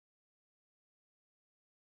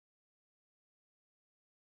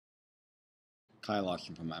Kyle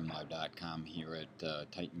Austin from MLive.com here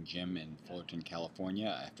at Titan Gym in Fullerton,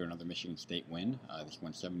 California after another Michigan State win. This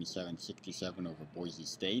one 77-67 over Boise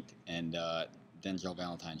State. And Denzel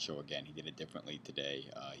Valentine show again. He did it differently today.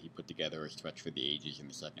 He put together a stretch for the ages in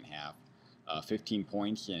the second half. 15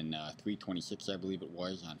 points and 326, I believe it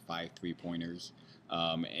was, on 5 3-pointers.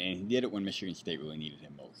 And he did it when Michigan State really needed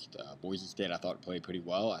him most. Boise State, I thought, played pretty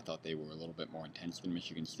well. I thought they were a little bit more intense than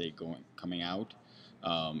Michigan State coming out.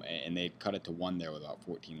 And they cut it to 1 there with about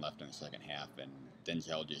 14 left in the second half, and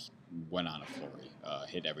Denzel just went on a flurry,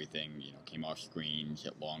 hit everything, came off screens,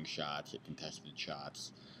 hit long shots, hit contested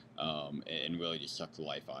shots, and really just sucked the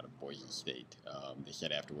life out of Boise State. They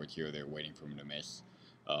said afterwards here they were waiting for him to miss,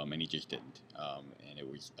 and he just didn't. And it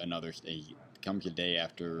was he comes a day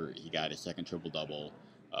after he got his second triple-double.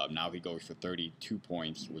 Now he goes for 32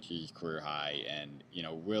 points, which is his career high. And,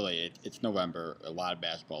 really, it's November, a lot of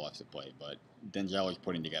basketball left to play. But Denzel is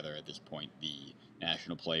putting together at this point the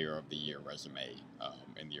National Player of the Year resume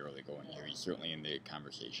in the early going year. He's certainly in the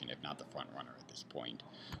conversation, if not the front runner at this point.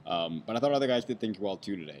 But I thought other guys did things well,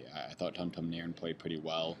 too, today. I thought Tum Tum Nairn played pretty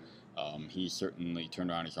well. He certainly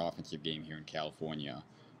turned around his offensive game here in California.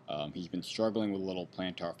 He's been struggling with a little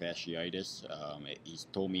plantar fasciitis. He's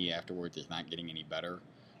told me afterwards it's not getting any better.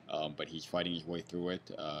 But he's fighting his way through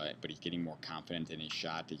it, but he's getting more confident in his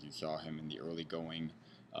shot, as you saw him in the early going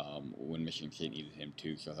when Michigan State needed him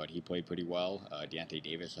too. So I thought he played pretty well. Deontay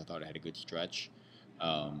Davis, I thought, had a good stretch,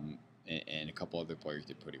 and a couple other players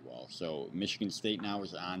did pretty well. So Michigan State now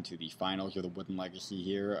is on to the finals of the Wooden Legacy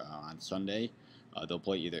here on Sunday. They'll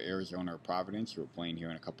play either Arizona or Providence, who are playing here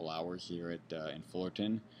in a couple hours here in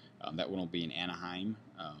Fullerton. That one will be in Anaheim.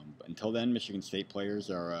 But until then, Michigan State players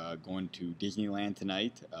are going to Disneyland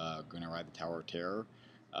tonight, going to ride the Tower of Terror,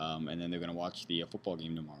 and then they're going to watch the football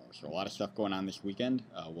game tomorrow. So a lot of stuff going on this weekend.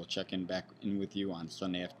 We'll check back in with you on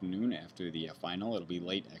Sunday afternoon after the final. It'll be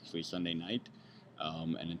late, actually, Sunday night.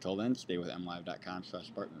 And until then, stay with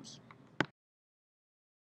mlive.com/Spartans.